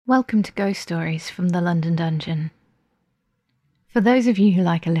Welcome to Ghost Stories from the London Dungeon. For those of you who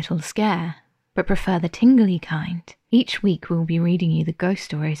like a little scare, but prefer the tingly kind, each week we'll be reading you the ghost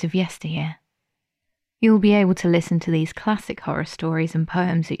stories of yesteryear. You'll be able to listen to these classic horror stories and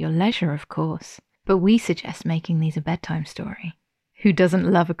poems at your leisure, of course, but we suggest making these a bedtime story. Who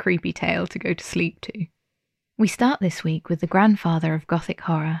doesn't love a creepy tale to go to sleep to? We start this week with the grandfather of Gothic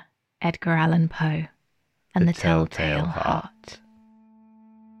horror, Edgar Allan Poe, and the Telltale Heart.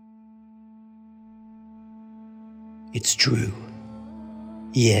 It's true.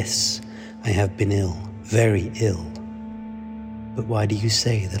 Yes, I have been ill, very ill. But why do you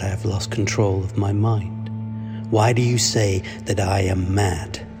say that I have lost control of my mind? Why do you say that I am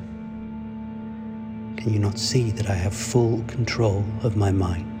mad? Can you not see that I have full control of my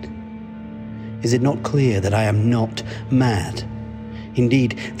mind? Is it not clear that I am not mad?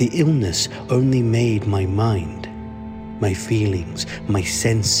 Indeed, the illness only made my mind, my feelings, my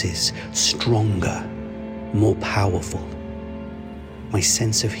senses stronger, more powerful. My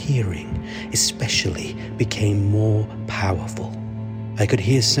sense of hearing especially became more powerful. I could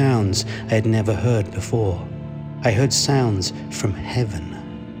hear sounds I had never heard before. I heard sounds from heaven,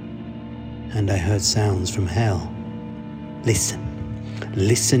 and I heard sounds from hell.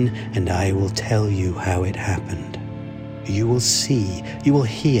 Listen, and I will tell you how it happened. You will see, you will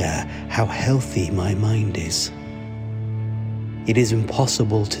hear how healthy my mind is. It is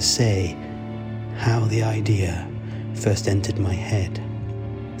impossible to say how the idea first entered my head.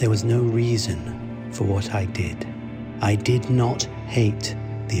 There was no reason for what I did. I did not hate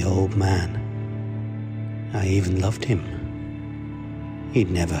the old man. I even loved him. He'd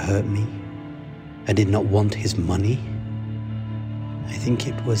never hurt me. I did not want his money. I think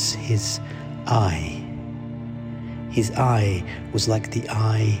it was his eye. His eye was like the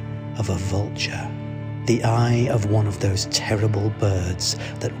eye of a vulture. The eye of one of those terrible birds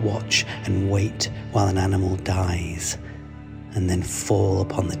that watch and wait while an animal dies, and then fall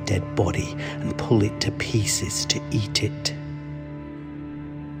upon the dead body and pull it to pieces to eat it.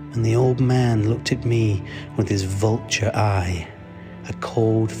 And the old man looked at me with his vulture eye. A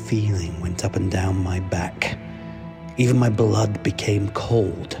cold feeling went up and down my back. Even my blood became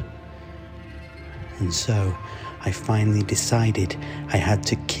cold. And so I finally decided I had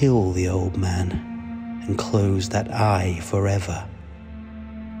to kill the old man and close that eye forever.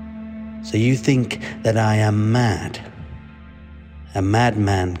 So you think that I am mad? A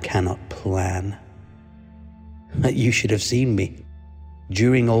madman cannot plan. You should have seen me.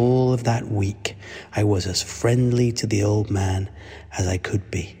 During all of that week, I was as friendly to the old man as I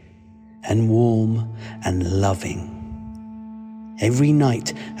could be, and warm and loving. Every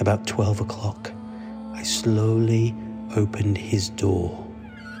night about 12 o'clock, I slowly opened his door.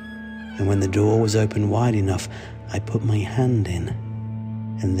 And when the door was open wide enough, I put my hand in,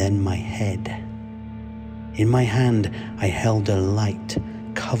 and then my head. In my hand, I held a light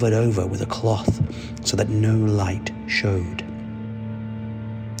covered over with a cloth so that no light showed.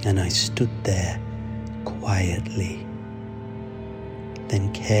 And I stood there quietly.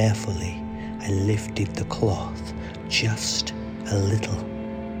 Then carefully, I lifted the cloth just a little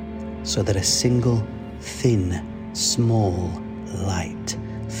so that a single, thin, small light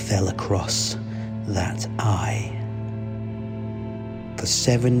fell across that eye. For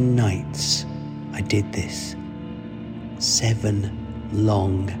 7 nights I did this. 7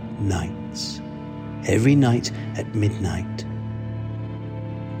 long nights. Every night at midnight.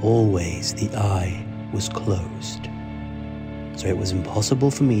 Always the eye was closed. So it was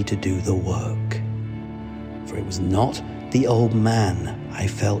impossible for me to do the work. For it was not the old man I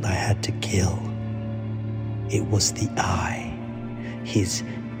felt I had to kill. It was the eye. His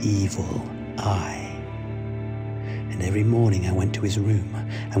evil eye. And every morning I went to his room,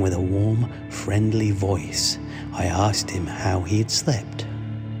 and with a warm, friendly voice, I asked him how he had slept.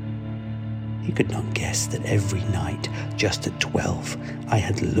 He could not guess that every night, just at 12, I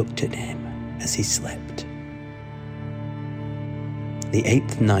had looked at him as he slept. The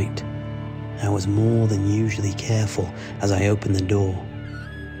 8th night, I was more than usually careful as I opened the door.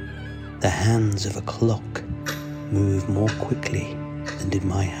 The hands of a clock moved more quickly than did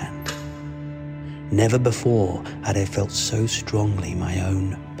my hand. Never before had I felt so strongly my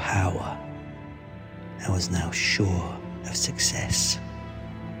own power. I was now sure of success.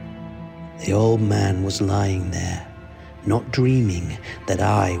 The old man was lying there, not dreaming that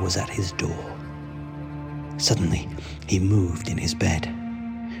I was at his door. Suddenly, he moved in his bed.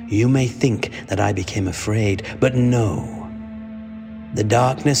 You may think that I became afraid, but no. The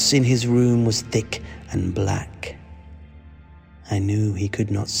darkness in his room was thick and black. I knew he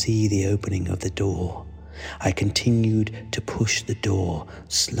could not see the opening of the door, I continued to push the door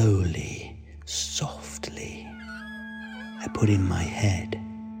slowly, softly. I put in my head.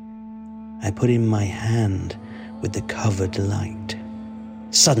 I put in my hand with the covered light.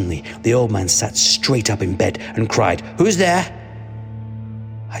 Suddenly, the old man sat straight up in bed and cried, "Who's there?"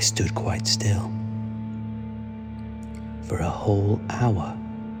 I stood quite still. For a whole hour,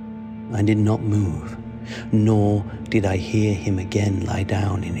 I did not move, nor did I hear him again lie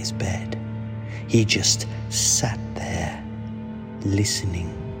down in his bed. He just sat there, listening.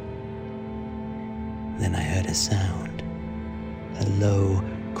 Then I heard a sound, a low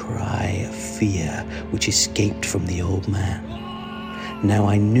cry of fear which escaped from the old man. Now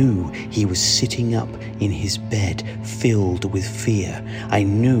I knew he was sitting up in his bed, filled with fear. I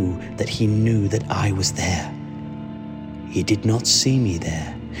knew that he knew that I was there. He did not see me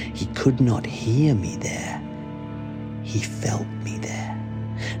there. He could not hear me there. He felt me there.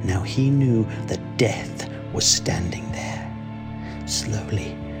 Now he knew that death was standing there.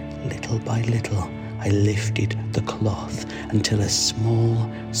 Slowly, little by little, I lifted the cloth until a small,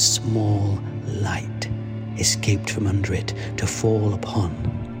 small light escaped from under it to fall upon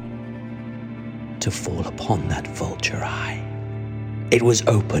that vulture eye. It was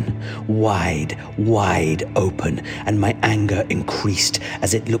open, wide, wide open, and my anger increased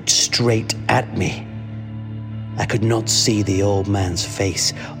as it looked straight at me. I could not see the old man's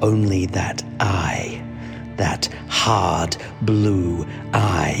face, only that eye, that hard blue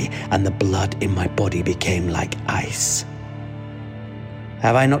eye, and the blood in my body became like ice.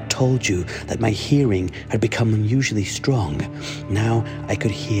 Have I not told you that my hearing had become unusually strong? Now I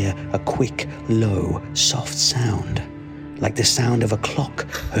could hear a quick, low, soft sound, like the sound of a clock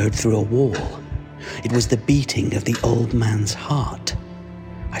heard through a wall. It was the beating of the old man's heart.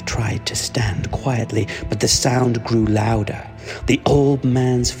 I tried to stand quietly, but the sound grew louder. The old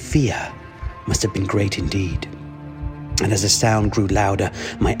man's fear must have been great indeed. And as the sound grew louder,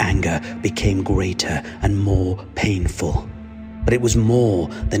 my anger became greater and more painful. But it was more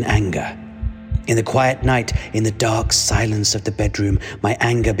than anger. In the quiet night, in the dark silence of the bedroom, my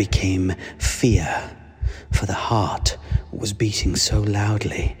anger became fear. For the heart was beating so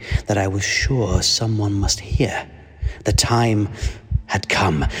loudly that I was sure someone must hear. The time had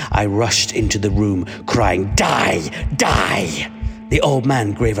come. I rushed into the room, crying, "Die! Die!" The old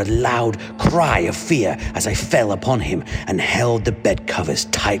man gave a loud cry of fear as I fell upon him and held the bed covers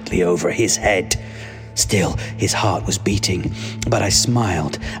tightly over his head. Still, his heart was beating, but I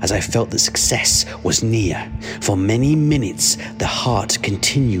smiled as I felt that success was near. For many minutes, the heart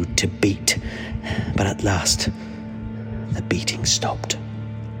continued to beat, but at last, the beating stopped.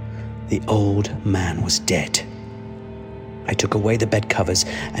 The old man was dead. I took away the bed covers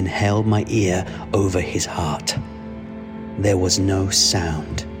and held my ear over his heart. There was no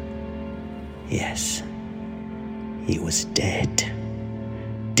sound. Yes, he was dead.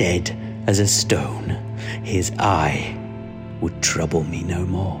 Dead as a stone. His eye would trouble me no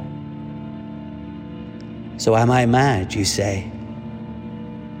more. So am I mad, you say?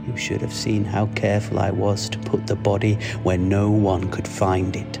 You should have seen how careful I was to put the body where no one could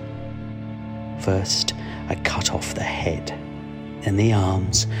find it. First, I cut off the head, then the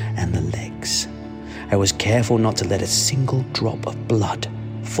arms and the legs. I was careful not to let a single drop of blood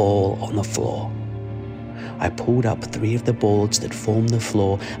fall on the floor. I pulled up 3 of the boards that formed the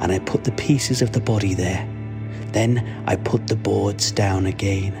floor and I put the pieces of the body there. Then I put the boards down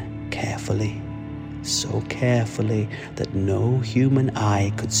again, carefully, so carefully that no human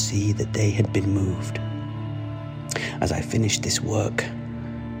eye could see that they had been moved. As I finished this work,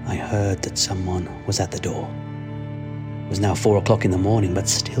 I heard that someone was at the door. It was now 4 o'clock in the morning, but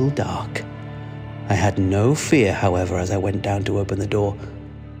still dark. I had no fear, however, as I went down to open the door.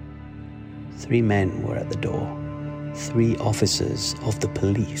 3 men were at the door, 3 officers of the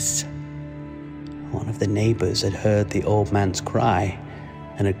police. One of the neighbors had heard the old man's cry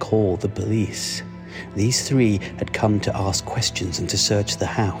and had called the police. These 3 had come to ask questions and to search the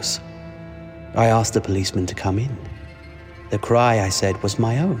house. I asked the policeman to come in. The cry, I said, was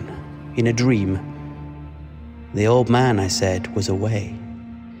my own, in a dream. The old man, I said, was away.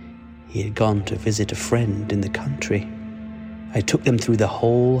 He had gone to visit a friend in the country. I took them through the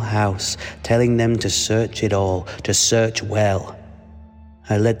whole house, telling them to search it all, to search well.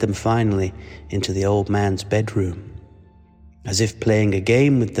 I led them finally into the old man's bedroom. As if playing a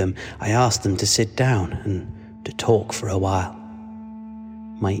game with them, I asked them to sit down and to talk for a while.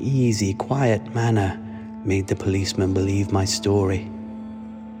 My easy, quiet manner made the policemen believe my story,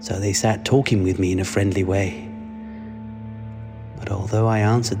 so they sat talking with me in a friendly way. But although I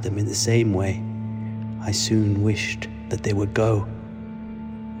answered them in the same way, I soon wished that they would go.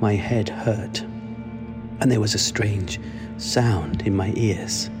 My head hurt. and there was a strange sound in my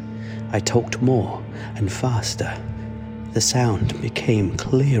ears. I talked more and faster. The sound became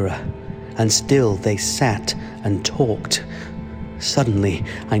clearer, and still they sat and talked. Suddenly,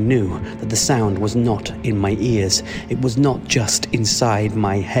 I knew that the sound was not in my ears. It was not just inside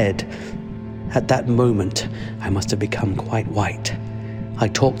my head. At that moment, I must have become quite white. I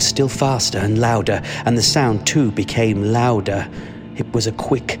talked still faster and louder, and the sound too became louder. It was a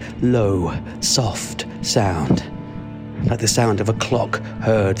quick, low, soft sound, like the sound of a clock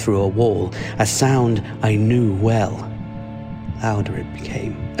heard through a wall, a sound I knew well. Louder it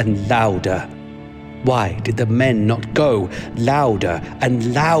became, and louder. Why did the men not go? Louder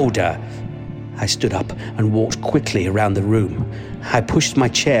and louder. I stood up and walked quickly around the room. I pushed my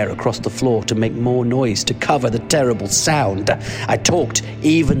chair across the floor to make more noise to cover the terrible sound. I talked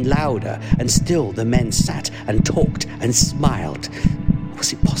even louder, and still the men sat and talked and smiled.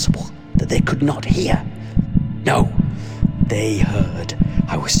 Was it possible that they could not hear? No, they heard.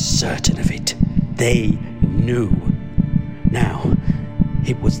 I was certain of it. They knew. Now,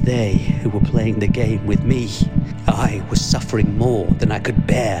 it was they who were playing the game with me. I was suffering more than I could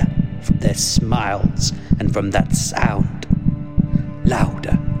bear from their smiles and from that sound.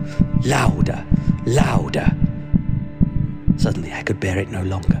 Louder, louder, louder. Suddenly I could bear it no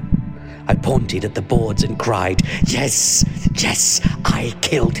longer. I pointed at the boards and cried, "Yes, yes, I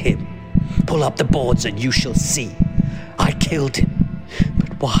killed him. Pull up the boards and you shall see. I killed him.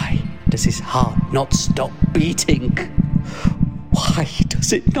 But why does his heart not stop beating? Why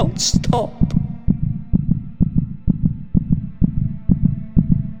does it not stop?"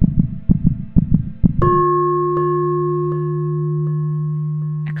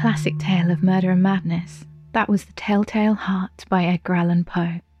 A classic tale of murder and madness. That was The Telltale Heart by Edgar Allan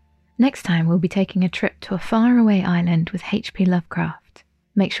Poe. Next time we'll be taking a trip to a faraway island with H.P. Lovecraft.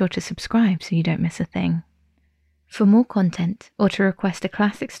 Make sure to subscribe so you don't miss a thing. For more content, or to request a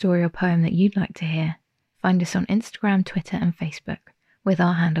classic story or poem that you'd like to hear, find us on Instagram, Twitter and Facebook with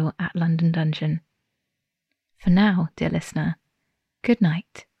our handle @LondonDungeon. For now, dear listener, good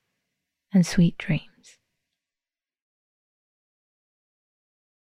night and sweet dreams.